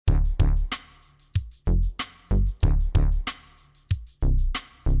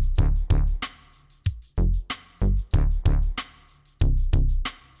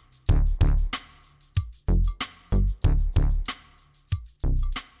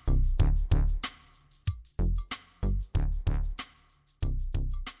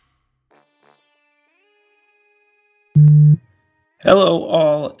Hello,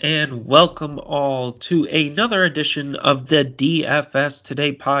 all, and welcome all to another edition of the DFS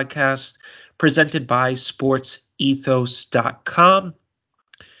Today podcast presented by SportsEthos.com.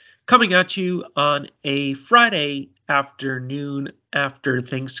 Coming at you on a Friday afternoon after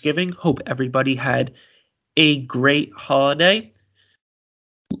Thanksgiving. Hope everybody had a great holiday.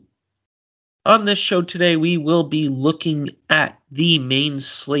 On this show today, we will be looking at the main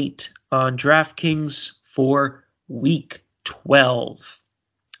slate on DraftKings for Week 12.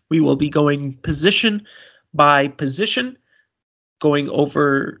 We will be going position by position, going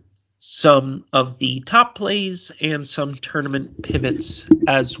over some of the top plays and some tournament pivots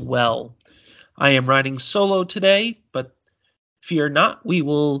as well. I am riding solo today, but fear not, we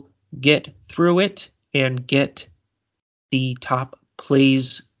will get through it and get the top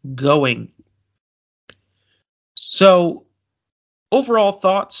plays going. So, overall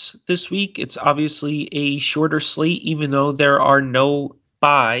thoughts this week, it's obviously a shorter slate, even though there are no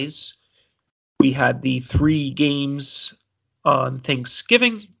buys. We had the 3 games on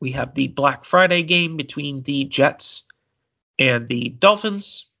Thanksgiving. We have the Black Friday game between the Jets and the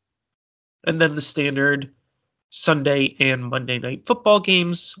Dolphins. And then the standard Sunday and Monday night football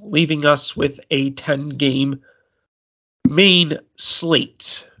games, leaving us with a 10-game main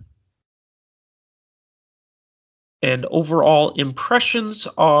slate. And overall impressions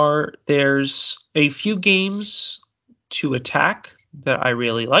are there's a few games to attack that I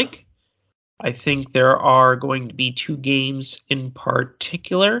really like. I think there are going to be 2 games in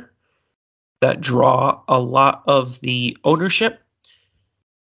particular that draw a lot of the ownership.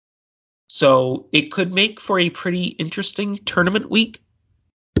 So it could make for a pretty interesting tournament week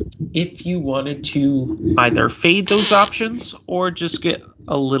if you wanted to either fade those options or just get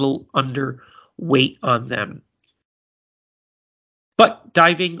a little underweight on them. But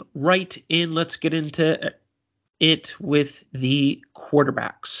diving right in, let's get into it with the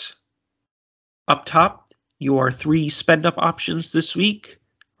quarterbacks. Up top, your 3 spend-up options this week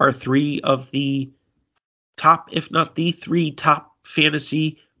are 3 of the top, if not the 3 top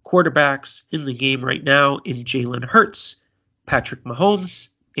fantasy quarterbacks in the game right now in Jalen Hurts, Patrick Mahomes,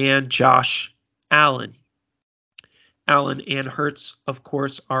 and Josh Allen. Allen and Hurts, of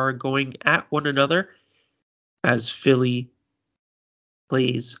course, are going at one another as Philly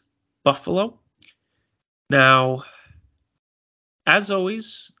plays Buffalo. Now, as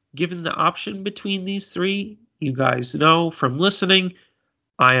always, given the option between these 3, you guys know from listening,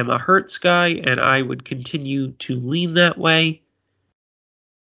 I am a Hurts guy, and I would continue to lean that way.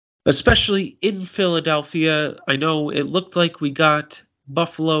 Especially in Philadelphia, I know it looked like we got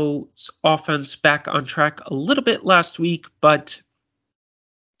Buffalo's offense back on track a little bit last week, but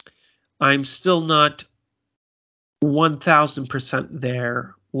I'm still not 1,000%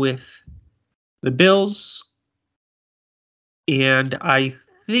 there with the Bills. And I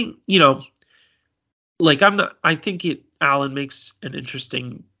think, Allen makes an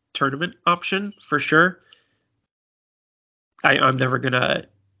interesting tournament option for sure. I'm never going to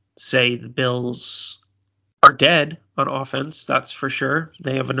say the Bills are dead on offense, that's for sure.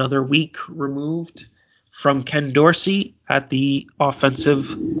 They have another week removed from Ken Dorsey at the offensive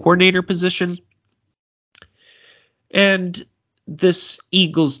coordinator position. And this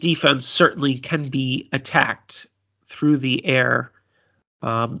Eagles defense certainly can be attacked through the air.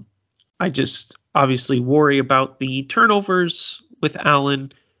 I just obviously worry about the turnovers with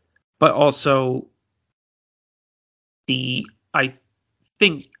Allen, but also I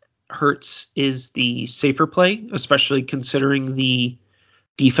think Hurts is the safer play, especially considering the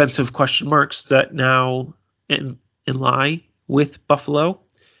defensive question marks that now lie with Buffalo.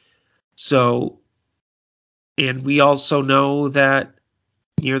 So, and we also know that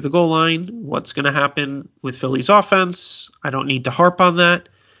near the goal line, what's going to happen with Philly's offense. I don't need to harp on that.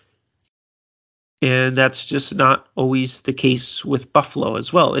 And that's just not always the case with Buffalo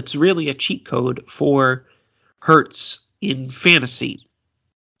as well. It's really a cheat code for Hurts in fantasy.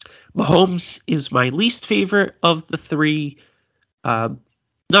 Mahomes is my least favorite of the 3. Not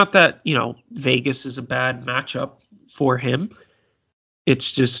that, Vegas is a bad matchup for him.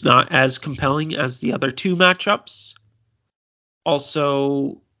 It's just not as compelling as the other 2 matchups.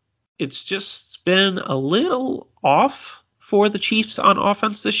 Also, it's just been a little off for the Chiefs on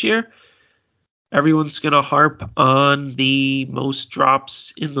offense this year. Everyone's going to harp on the most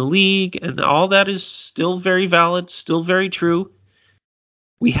drops in the league, and all that is still very valid, still very true.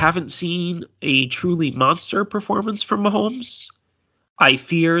 We haven't seen a truly monster performance from Mahomes. I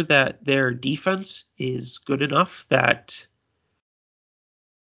fear that their defense is good enough that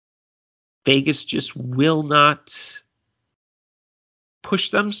Vegas just will not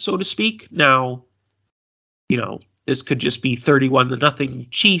push them, so to speak. Now, this could just be 31-0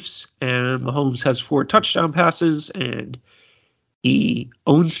 Chiefs, and Mahomes has 4 touchdown passes, and he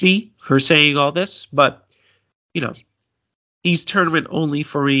owns me for saying all this. But, he's tournament only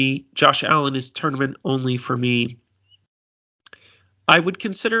for me. Josh Allen is tournament only for me. I would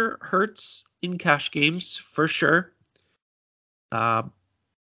consider Hurts in cash games for sure. I'll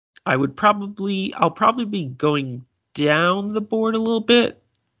probably be going down the board a little bit.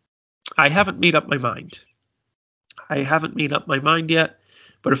 I haven't made up my mind. Yet,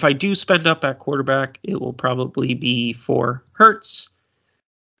 but if I do spend up at quarterback, it will probably be for Hurts.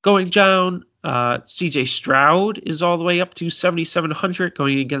 Going down, CJ Stroud is all the way up to 7,700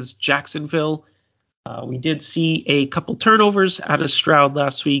 going against Jacksonville. We did see a couple turnovers out of Stroud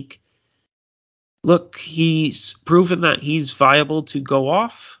last week. Look, he's proven that he's viable to go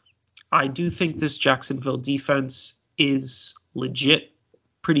off. I do think this Jacksonville defense is legit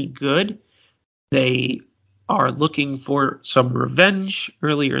pretty good. They are looking for some revenge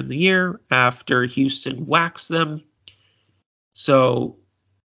earlier in the year after Houston waxed them. So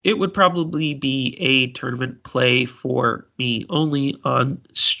it would probably be a tournament play for me only on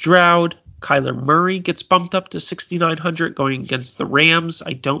Stroud. Kyler Murray gets bumped up to 6,900 going against the Rams.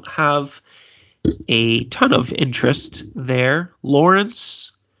 I don't have a ton of interest there.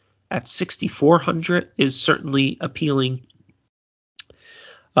 Lawrence at 6,400 is certainly appealing.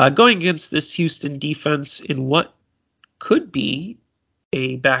 Going against this Houston defense in what could be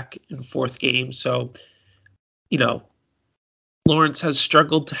a back and forth game. So, Lawrence has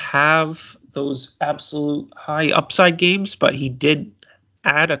struggled to have those absolute high upside games, but he did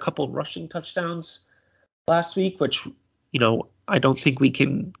add a couple rushing touchdowns last week, which, I don't think we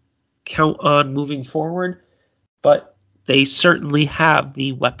can count on moving forward, but they certainly have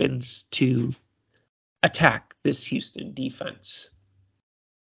the weapons to attack this Houston defense.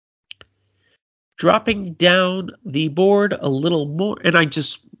 Dropping down the board a little more, and I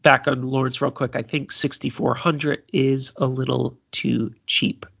just back on Lawrence real quick, I think 6,400 is a little too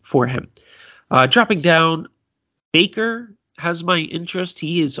cheap for him. Dropping down, Baker has my interest.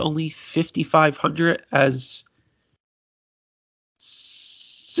 He is only 5,500, as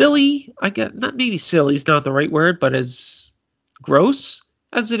silly, I guess, not maybe silly is not the right word, but as gross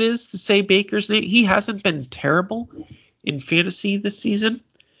as it is to say Baker's name. He hasn't been terrible in fantasy this season.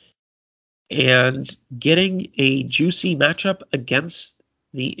 And getting a juicy matchup against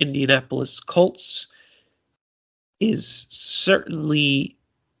the Indianapolis Colts is certainly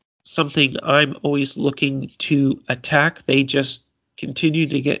something I'm always looking to attack. They just continue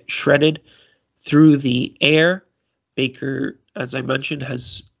to get shredded through the air. Baker, as I mentioned,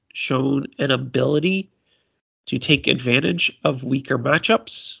 has shown an ability to take advantage of weaker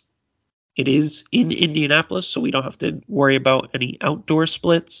matchups. It is in Indianapolis, so we don't have to worry about any outdoor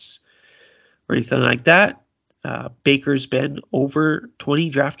splits or anything like that. Baker's been over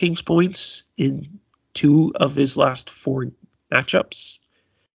 20 DraftKings points in 2 of his last 4 matchups.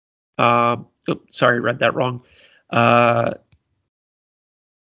 Read that wrong.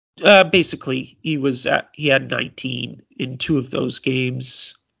 Basically, he had 19 in 2 of those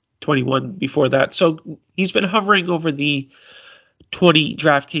games, 21 before that. So he's been hovering over the 20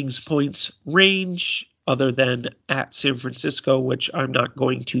 DraftKings points range, other than at San Francisco, which I'm not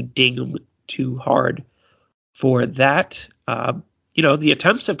going to ding him too hard for that. The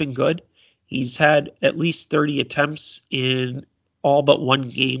attempts have been good. He's had at least 30 attempts in all but 1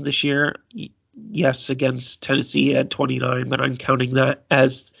 game this year. Yes, against Tennessee he had 29, but I'm counting that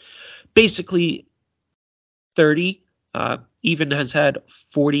as basically 30. Even has had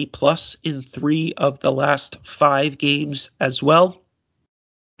 40 plus in 3 of the last 5 games as well.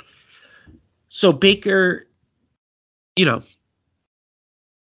 So Baker,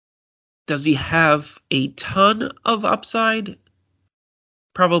 does he have a ton of upside?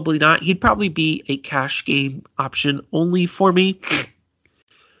 Probably not. He'd probably be a cash game option only for me.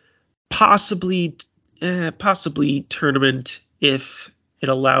 Possibly tournament if it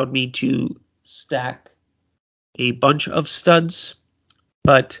allowed me to stack a bunch of studs.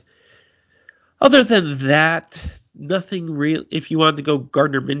 But other than that, nothing real. If you wanted to go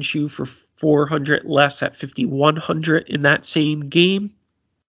Gardner Minshew for 400 less at 5,100 in that same game,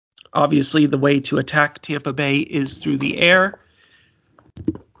 obviously the way to attack Tampa Bay is through the air.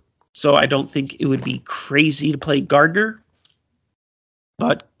 So I don't think it would be crazy to play Gardner.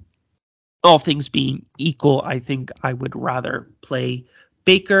 But all things being equal, I think I would rather play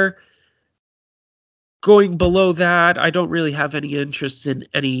Baker. Going below that, I don't really have any interest in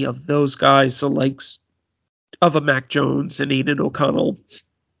any of those guys, the likes of a Mac Jones and Aiden O'Connell,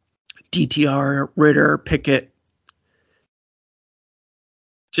 DTR, Ritter, Pickett.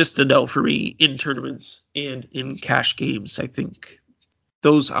 just a no for me in tournaments and in cash games. I think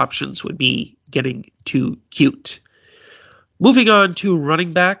those options would be getting too cute. Moving on to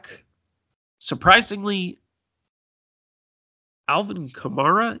running back. Surprisingly, Alvin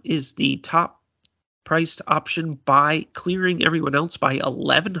Kamara is the top priced option by clearing everyone else by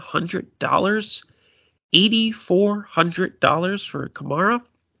 $1,100. $8,400 for Kamara.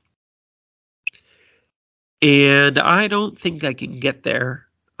 And I don't think I can get there.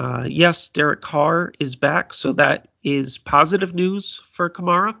 Yes, Derek Carr is back, so that is positive news for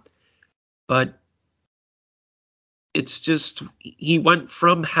Kamara. But it's just, he went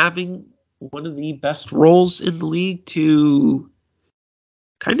from having one of the best roles in the league to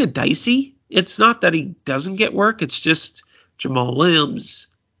kind of dicey. It's not that he doesn't get work, it's just Jamal Williams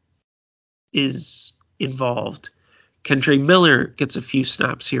is involved. Kendra Miller gets a few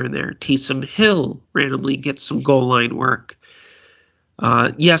snaps here and there. Taysom Hill randomly gets some goal line work.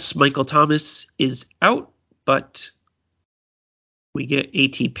 Yes, Michael Thomas is out, but we get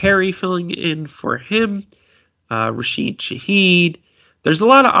A.T. Perry filling in for him. Rashid Shaheed. There's a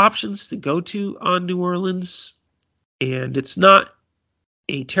lot of options to go to on New Orleans, and it's not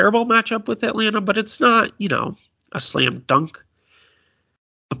a terrible matchup with Atlanta, but it's not, a slam dunk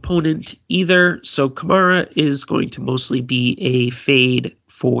opponent either. So Kamara is going to mostly be a fade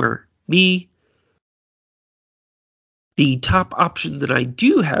for me. The top option that I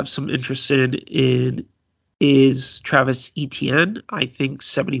do have some interest in is Travis Etienne. I think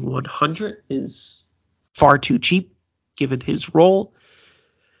 7,100 is far too cheap given his role.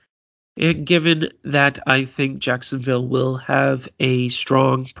 And given that I think Jacksonville will have a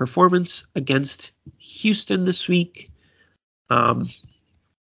strong performance against Houston this week.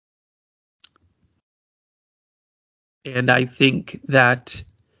 And I think that,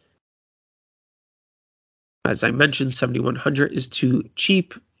 as I mentioned, 7,100 is too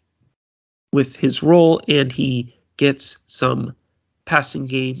cheap with his role, and he gets some passing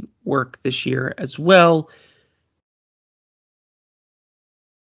game work this year as well.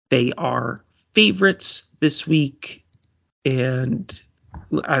 They are favorites this week, and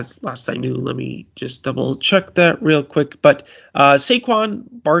as last I knew, let me just double check that real quick. But Saquon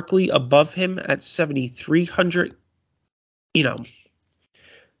Barkley above him at 7,300.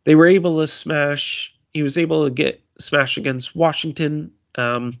 They were able to smash. He was able to get smash against Washington.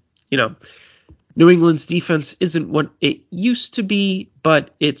 New England's defense isn't what it used to be,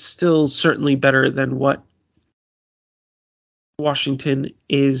 but it's still certainly better than what Washington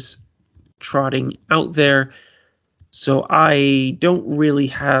is trotting out there. So I don't really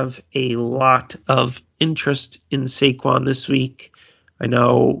have a lot of interest in Saquon this week. I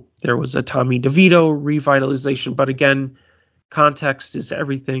know there was a Tommy DeVito revitalization, but again, context is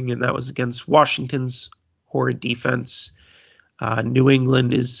everything, and that was against Washington's horrid defense. New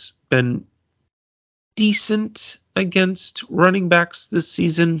England has been decent against running backs this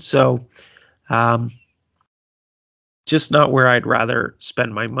season, so just not where I'd rather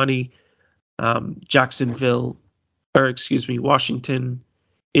spend my money. Washington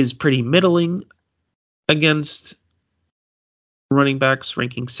is pretty middling against running backs,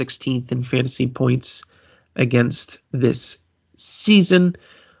 ranking 16th in fantasy points against this season.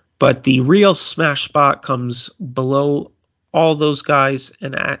 But the real smash spot comes below all those guys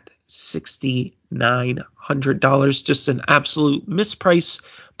and at $6,900. Just an absolute misprice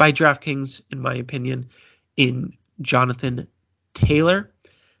by DraftKings, in my opinion, in Jonathan Taylor,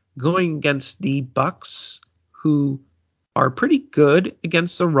 going against the Bucks, who are pretty good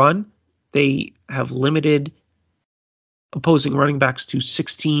against the run. They have limited opposing running backs to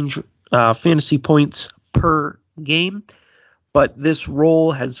 16 fantasy points per game, but this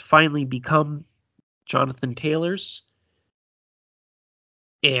role has finally become Jonathan Taylor's,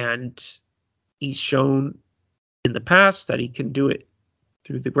 and he's shown in the past that he can do it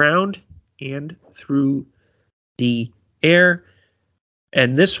through the ground and through the air.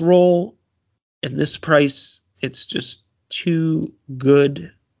 And this role and this price, it's just too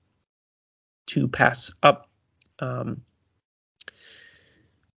good to pass up.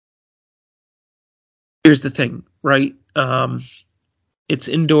 Here's the thing, right? It's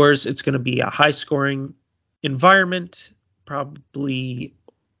indoors. It's going to be a high-scoring environment, probably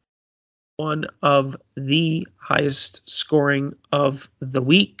one of the highest scoring of the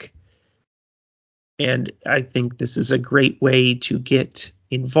week. And I think this is a great way to get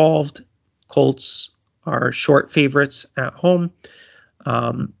involved. Colts are short favorites at home,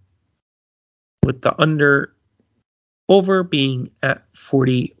 with the over being at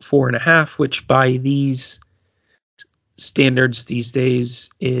 44.5, which by these standards these days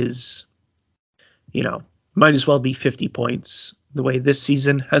is, might as well be 50 points the way this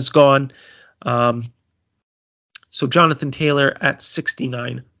season has gone. So Jonathan Taylor at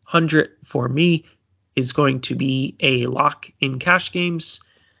 6,900 for me is going to be a lock in cash games.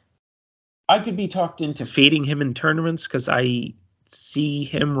 I could be talked into fading him in tournaments because I see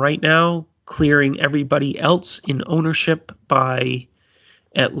him right now clearing everybody else in ownership by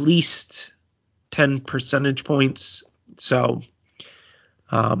at least 10 percentage points. So,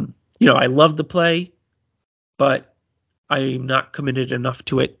 I love the play, but I'm not committed enough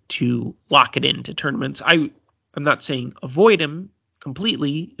to it to lock it into tournaments. I'm not saying avoid him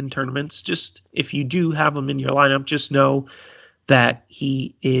completely in tournaments. Just if you do have him in your lineup, just know that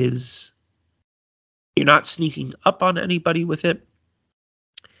you're not sneaking up on anybody with it,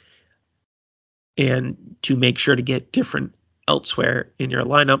 and to make sure to get different elsewhere in your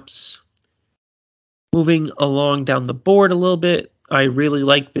lineups. Moving along down the board a little bit, I really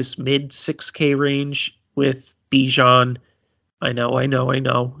like this mid 6K range with Bijan. I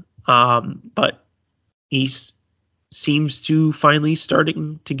know. But he seems to finally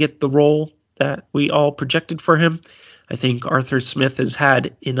starting to get the role that we all projected for him. I think Arthur Smith has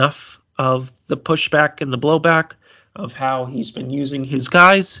had enough of the pushback and the blowback of how he's been using his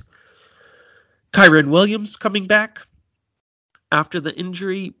guys. Kyren Williams coming back after the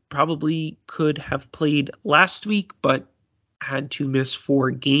injury, probably could have played last week, but had to miss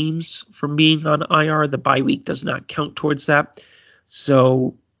 4 games from being on IR. The bye week does not count towards that.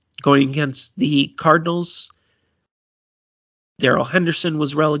 So going against the Cardinals, Darrell Henderson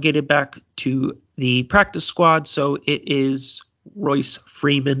was relegated back to the practice squad, so it is Royce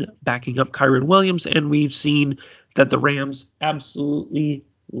Freeman backing up Kyren Williams, and we've seen that the Rams absolutely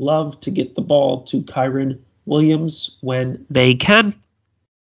love to get the ball to Kyren Williams when they can.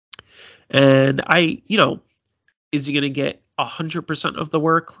 And is he going to get 100% of the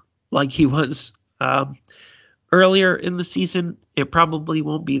work like he was earlier in the season? It probably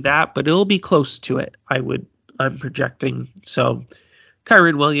won't be that, but it'll be close to it, I'm projecting. So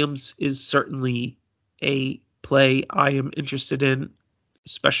Kyren Williams is certainly a play I am interested in,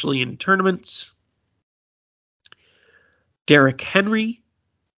 especially in tournaments. Derrick Henry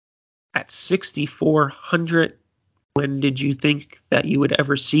at 6,400. When did you think that you would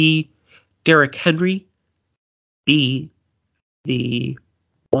ever see Derrick Henry be the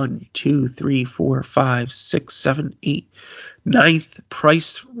 1, 2, 3, 4, 5, 6, 7, 8, 9th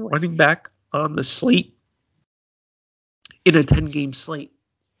priced running back on the slate in a 10-game slate?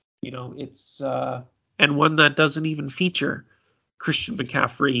 It's and one that doesn't even feature Christian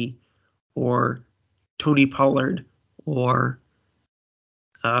McCaffrey or Tony Pollard or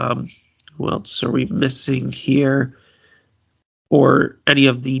who else are we missing here? Or any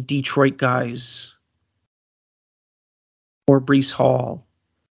of the Detroit guys, or Breece Hall,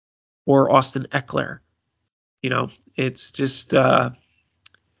 or Austin Eckler. It's just down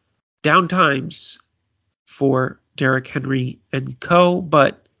times for Derrick Henry and co.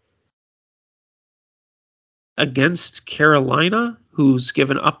 But against Carolina, who's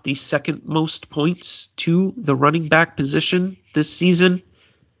given up the second most points to the running back position this season,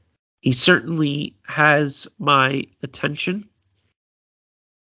 he certainly has my attention.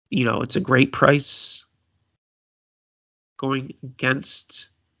 It's a great price going against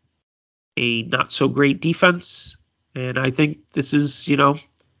a not so great defense. And I think this is,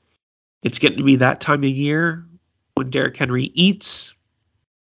 it's getting to be that time of year when Derrick Henry eats.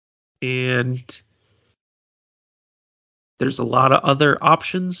 And there's a lot of other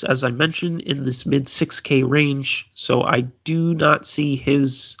options, as I mentioned, in this mid 6K range. So I do not see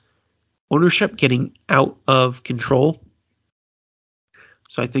his ownership getting out of control.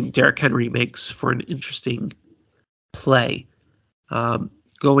 So I think Derrick Henry makes for an interesting play.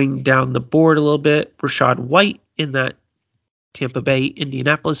 Going down the board a little bit, Rachaad White in that Tampa Bay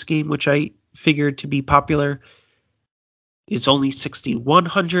Indianapolis game, which I figured to be popular, is only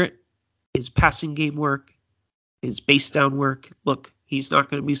 6,100. His passing game work, his base down work. Look, he's not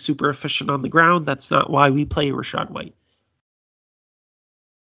going to be super efficient on the ground. That's not why we play Rachaad White.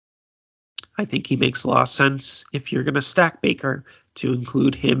 I think he makes a lot of sense if you're going to stack Baker to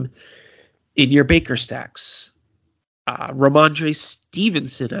include him in your Baker stacks. Ramondre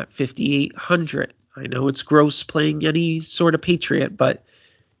Stevenson at 5,800. I know it's gross playing any sort of Patriot, but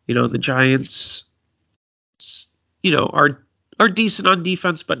the Giants, are decent on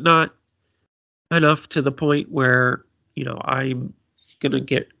defense, but not enough to the point where I'm gonna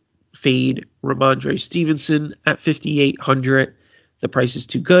fade Ramondre Stevenson at 5,800. The price is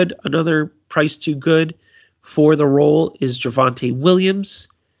too good. Another price too good for the role is Javonte Williams.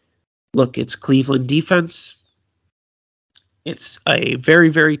 Look, it's Cleveland defense. It's a very,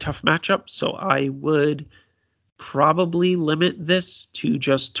 very tough matchup, so I would probably limit this to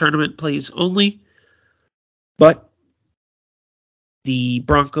just tournament plays only. But the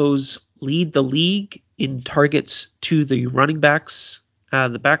Broncos lead the league in targets to the running backs,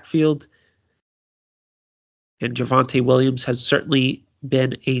 the backfield. And Javonte Williams has certainly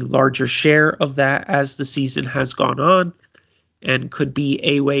been a larger share of that as the season has gone on, and could be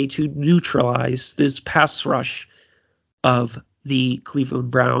a way to neutralize this pass rush of the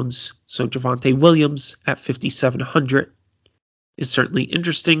Cleveland Browns. So Javonte Williams at 5,700 is certainly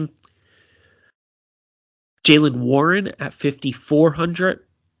interesting. Jaylen Warren at 5,400.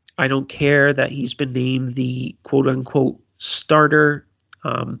 I don't care that he's been named the quote-unquote starter.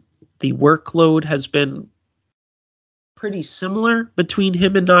 The workload has been pretty similar between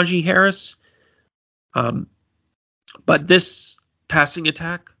him and Najee Harris. But this passing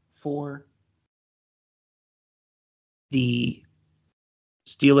attack for the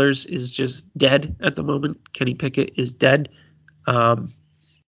Steelers is just dead at the moment. Kenny Pickett is dead. So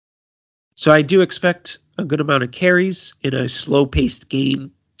I do expect a good amount of carries in a slow-paced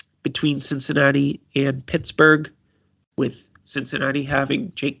game between Cincinnati and Pittsburgh, with Cincinnati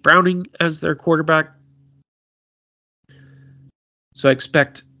having Jake Browning as their quarterback. So I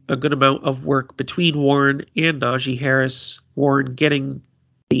expect a good amount of work between Warren and Najee Harris. Warren getting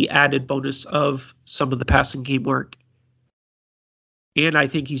the added bonus of some of the passing game work. And I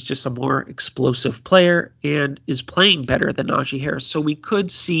think he's just a more explosive player and is playing better than Najee Harris. So we could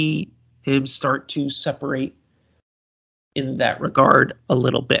see him start to separate in that regard a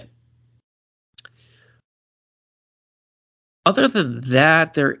little bit. Other than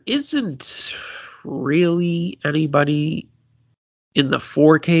that, there isn't really anybody in the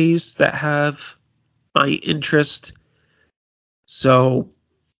 4Ks that have my interest. So,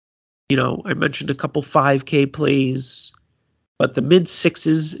 I mentioned a couple 5K plays, but the mid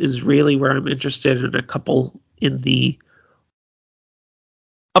 6s is really where I'm interested in, a couple in the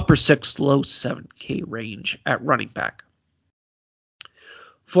upper 6, low 7K range at running back.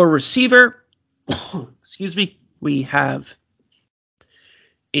 For receiver, we have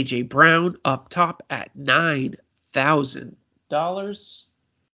A.J. Brown up top at $9,000.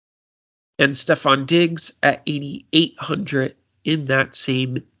 And Stephon Diggs at $8,800 in that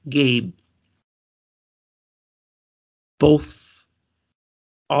same game. Both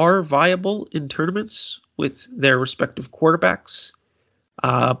are viable in tournaments with their respective quarterbacks.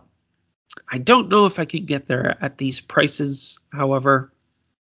 I don't know if I can get there at these prices, however.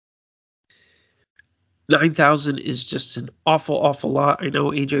 $9,000 is just an awful lot. I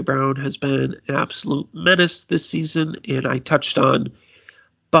know A.J. Brown has been an absolute menace this season, and I touched on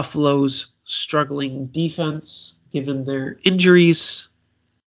Buffalo's struggling defense given their injuries.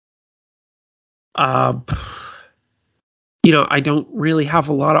 I don't really have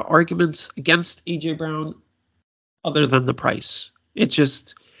a lot of arguments against A.J. Brown other than the price. It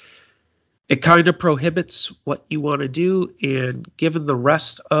kind of prohibits what you want to do, and given the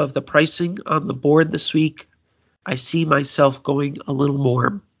rest of the pricing on the board this week, I see myself going a little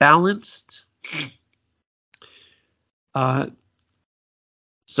more balanced. So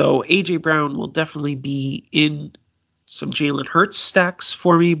A.J. Brown will definitely be in some Jalen Hurts stacks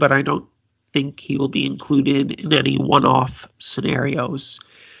for me, but I don't think he will be included in any one-off scenarios.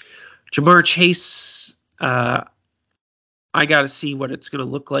 Jamar Chase, I got to see what it's going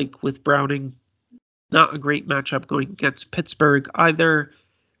to look like with Browning. Not a great matchup going against Pittsburgh either.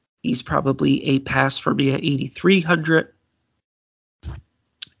 He's probably a pass for me at 8,300.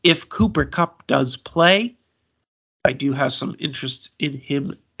 If Cooper Kupp does play, I do have some interest in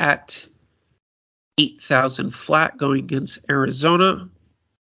him at 8,000 flat going against Arizona.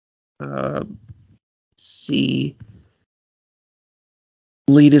 See.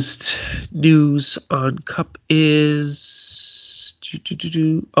 Latest news on Kupp is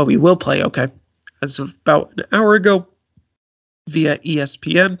he will play. Okay, as of about an hour ago via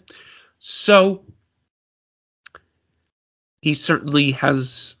ESPN. So he certainly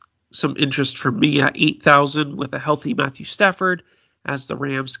has some interest from me at 8,000 with a healthy Matthew Stafford as the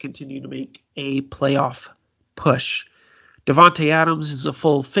Rams continue to make a playoff push. Devontae Adams is a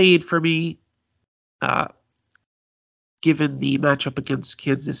full fade for me. Given the matchup against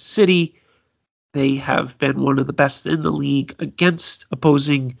Kansas City, they have been one of the best in the league against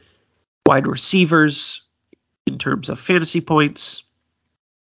opposing wide receivers in terms of fantasy points.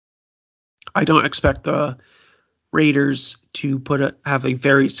 I don't expect the Raiders to have a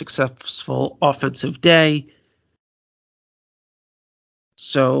very successful offensive day.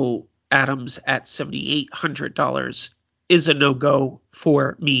 So Adams at $7,800 is a no-go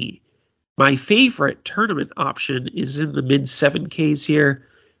for me. My favorite tournament option is in the mid 7Ks here,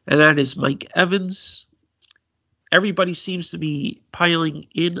 and that is Mike Evans. everybody seems to be piling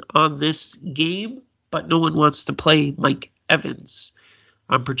in on this game, but no one wants to play Mike Evans.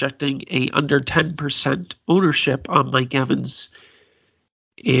 I'm projecting a under 10% ownership on Mike Evans,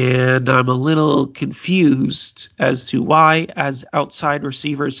 and I'm a little confused as to why, as outside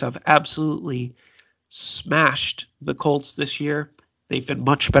receivers have absolutely smashed the Colts this year. They've been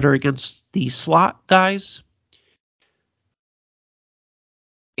much better against the slot guys.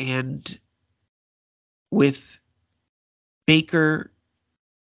 And with Baker,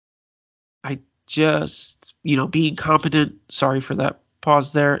 I just, being competent, sorry for that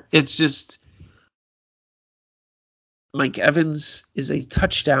pause there. It's just, Mike Evans is a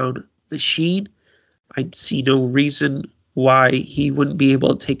touchdown machine. I see no reason why he wouldn't be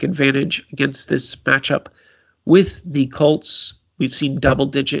able to take advantage against this matchup with the Colts. We've seen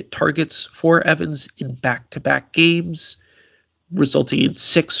double-digit targets for Evans in back-to-back games, resulting in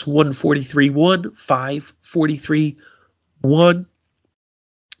 6 143-1, 5 43-1,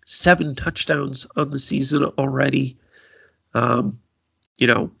 7 touchdowns on the season already. I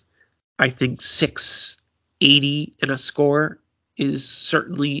think 680 and a score is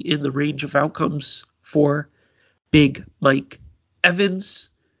certainly in the range of outcomes for Big Mike Evans,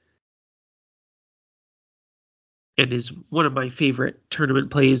 and is one of my favorite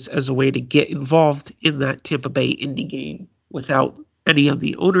tournament plays as a way to get involved in that Tampa Bay Indy game without any of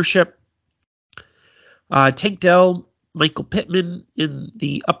the ownership. Tank Dell, Michael Pittman in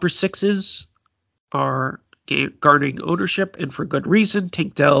the upper sixes are garnering ownership, and for good reason.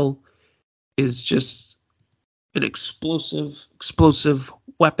 Tank Dell is just an explosive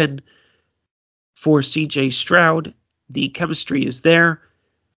weapon for CJ Stroud. The chemistry is there.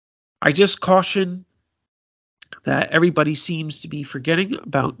 I just caution that everybody seems to be forgetting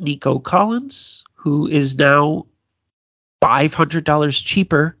about Nico Collins, who is now $500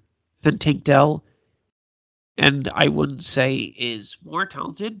 cheaper than Tank Dell, and I wouldn't say is more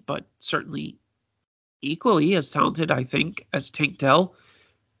talented, but certainly equally as talented, I think, as Tank Dell.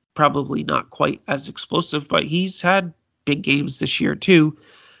 Probably not quite as explosive, but he's had big games this year too.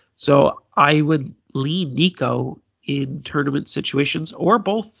 So I would lean Nico in tournament situations, or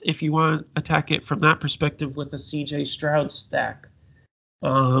both if you want to attack it from that perspective with a CJ Stroud stack.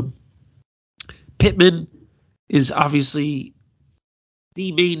 Pittman is obviously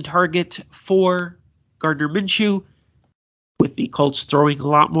the main target for Gardner Minshew, with the Colts throwing a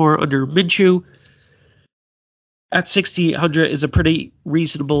lot more under Minshew. At 6,800 is a pretty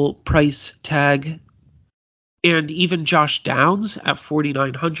reasonable price tag. And even Josh Downs at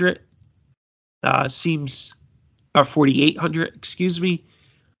 4,900 seems 4,800, excuse me,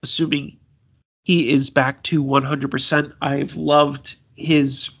 assuming he is back to 100%. I've loved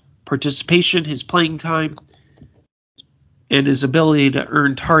his participation, his playing time, and his ability to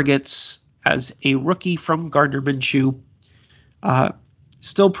earn targets as a rookie from Gardner Minshew.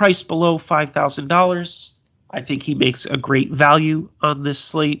 Still priced below $5,000. I think he makes a great value on this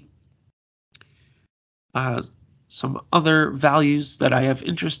slate. Some other values that I have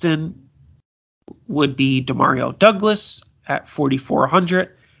interest in would be Demario Douglas at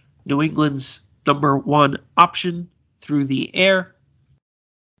 4,400, New England's number one option through the air.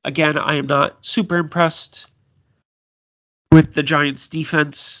 Again, I am not super impressed with the Giants'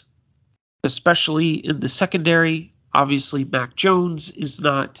 defense, especially in the secondary. Obviously, Mac Jones is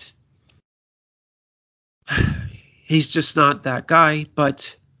not... He's just not that guy,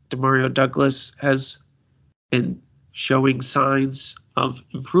 but Demario Douglas has been showing signs of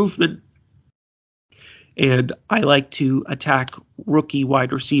improvement. And I like to attack rookie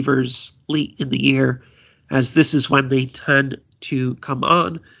wide receivers late in the year, as this is when they tend to come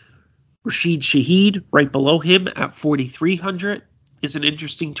on. Rashid Shaheed, right below him at 4,300, is an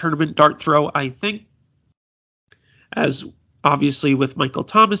interesting tournament dart throw, I think. As obviously with Michael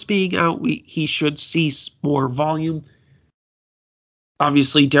Thomas being out, he should see more volume.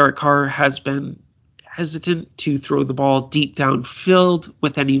 Obviously, Derek Carr has been hesitant to throw the ball deep downfield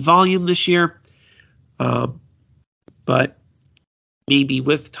with any volume this year. But maybe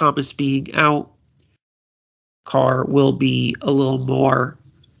with Thomas being out, Carr will be a little more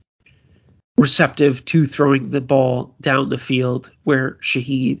receptive to throwing the ball down the field where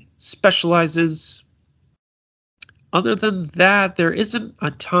Shaheed specializes. Other than that, there isn't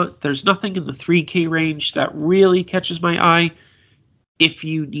a ton. There's nothing in the 3K range that really catches my eye. If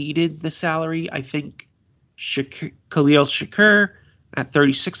you needed the salary, I think Khalil Shakir at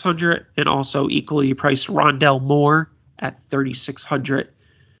 3,600 and also equally priced Rondell Moore at 3,600.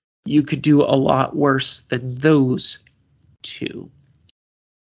 You could do a lot worse than those two.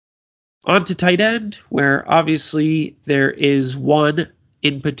 On to tight end, where obviously there is one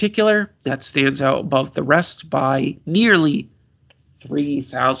in particular that stands out above the rest by nearly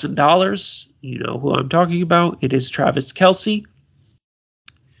 $3,000. You know who I'm talking about. It is Travis Kelce,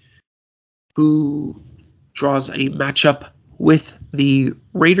 who draws a matchup with the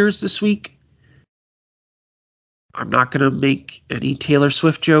Raiders this week. I'm not going to make any Taylor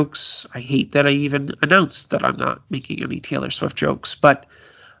Swift jokes. I hate that I even announced that I'm not making any Taylor Swift jokes. But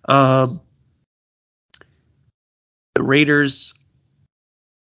the Raiders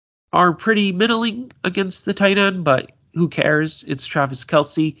are pretty middling against the tight end, but who cares? It's Travis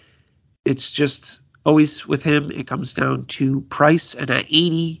Kelce. It's just always with him, it comes down to price. And at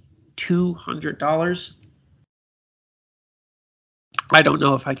 $8,200, I don't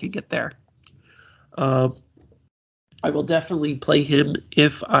know if I could get there. I will definitely play him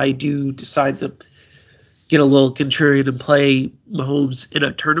if I do decide to get a little contrarian and play Mahomes in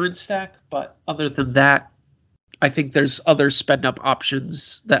a tournament stack. But other than that, I think there's other spend-up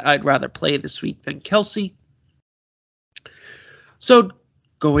options that I'd rather play this week than Kelce. So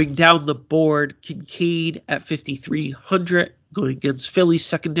going down the board, Kincaid at 5,300 going against Philly's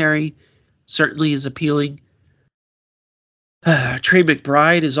secondary certainly is appealing. Trey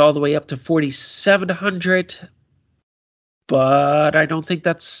McBride is all the way up to 4,700. But I don't think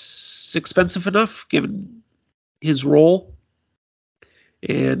that's expensive enough given his role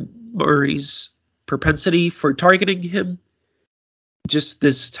and Murray's propensity for targeting him. Just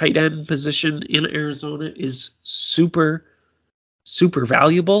this tight end position in Arizona is super, super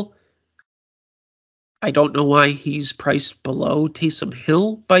valuable. I don't know why he's priced below Taysom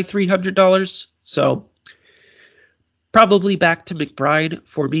Hill by $300. So probably back to McBride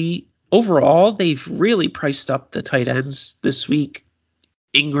for me. Overall, they've really priced up the tight ends this week.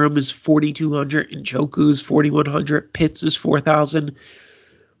 Ingram is 4,200, Njoku is 4,100, Pitts is 4,000.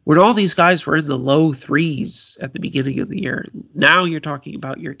 When all these guys were in the low threes at the beginning of the year, now you're talking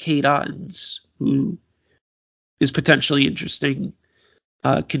about your Cade Ottens, who is potentially interesting,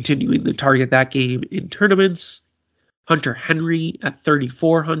 continuing to target that game in tournaments. Hunter Henry at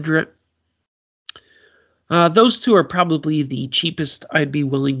 3,400. Those two are probably the cheapest I'd be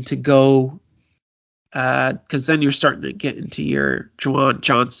willing to go, because then you're starting to get into your Juwan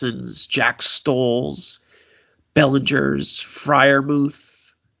Johnsons, Jack Stoles, Bellingers.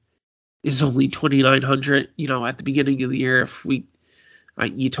 Freiermuth is only 2,900. You know, at the beginning of the year,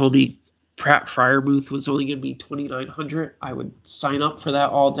 you told me Pratt Freiermuth was only going to be 2,900, I would sign up for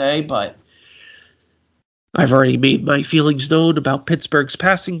that all day. But I've already made my feelings known about Pittsburgh's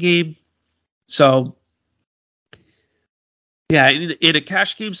passing game, so. Yeah, in a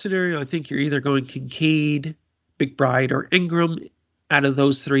cash game scenario, I think you're either going Kincaid, McBride, or Ingram. Out of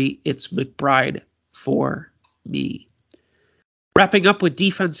those three, it's McBride for me. Wrapping up with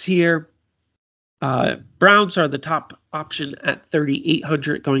defense here, Browns are the top option at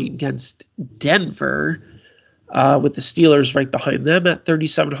 3,800 going against Denver, with the Steelers right behind them at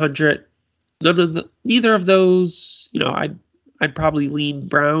 3,700. Neither of those, I'd probably lean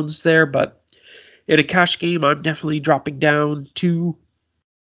Browns there, but in a cash game, I'm definitely dropping down to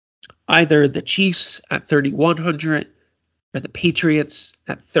either the Chiefs at 3,100 or the Patriots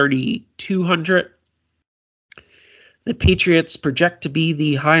at 3,200. The Patriots project to be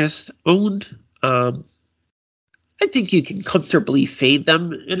the highest owned. I think you can comfortably fade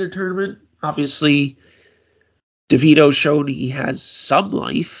them in a tournament. Obviously, DeVito showed he has some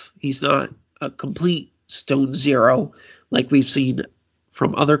life. He's not a complete stone zero like we've seen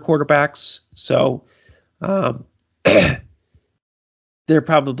from other quarterbacks. So they're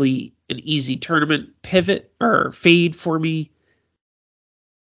probably an easy tournament pivot or fade for me.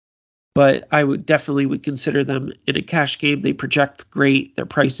 But I would consider them in a cash game. They project great. Their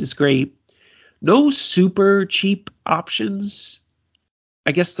price is great. No super cheap options.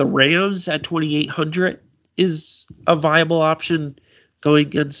 I guess the Rams at 2,800 is a viable option going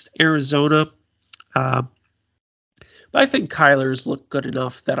against Arizona. But I think Kyler's look good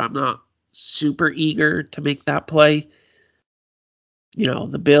enough that I'm not super eager to make that play.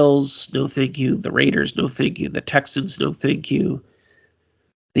 The Bills, no thank you. The Raiders, no thank you. The Texans, no thank you.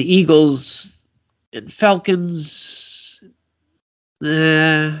 The Eagles and Falcons,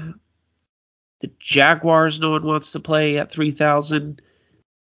 the Jaguars, no one wants to play at 3,000.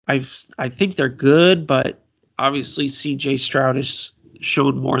 I think they're good, but obviously CJ Stroud has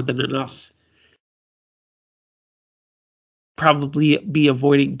shown more than enough. Probably be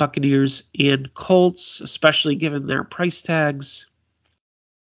avoiding Buccaneers and Colts, especially given their price tags.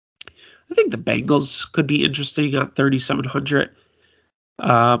 I think the Bengals could be interesting at 3,700,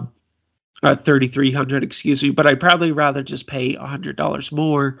 3,300, excuse me. But I'd probably rather just pay $100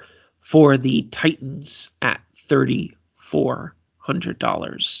 more for the Titans at 3,400.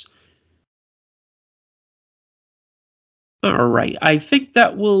 $100. All right, I think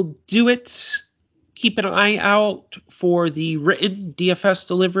that will do it. Keep an eye out for the written DFS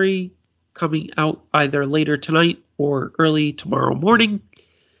delivery coming out either later tonight or early tomorrow morning.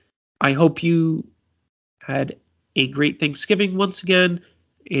 I hope you had a great Thanksgiving once again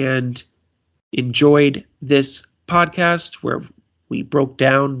and enjoyed this podcast where we broke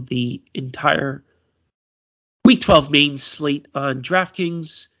down the entire Week 12 main slate on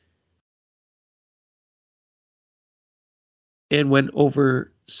DraftKings and went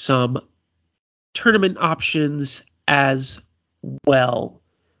over some tournament options as well.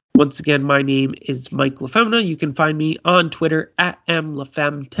 Once again, my name is Mike LaFemina. You can find me on Twitter at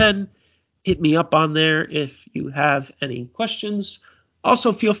mlafem10. Hit me up on there if you have any questions.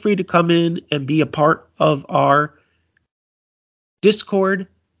 Also, feel free to come in and be a part of our Discord.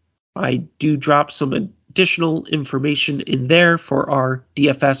 I do drop some additional information in there for our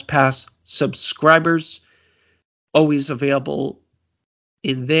DFS Pass subscribers. Always available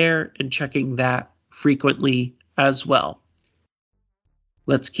in there and checking that frequently as well.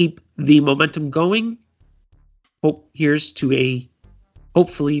 Let's keep the momentum going. Here's to a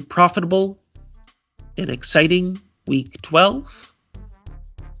hopefully profitable and exciting Week 12.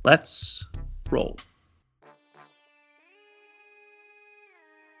 Let's roll.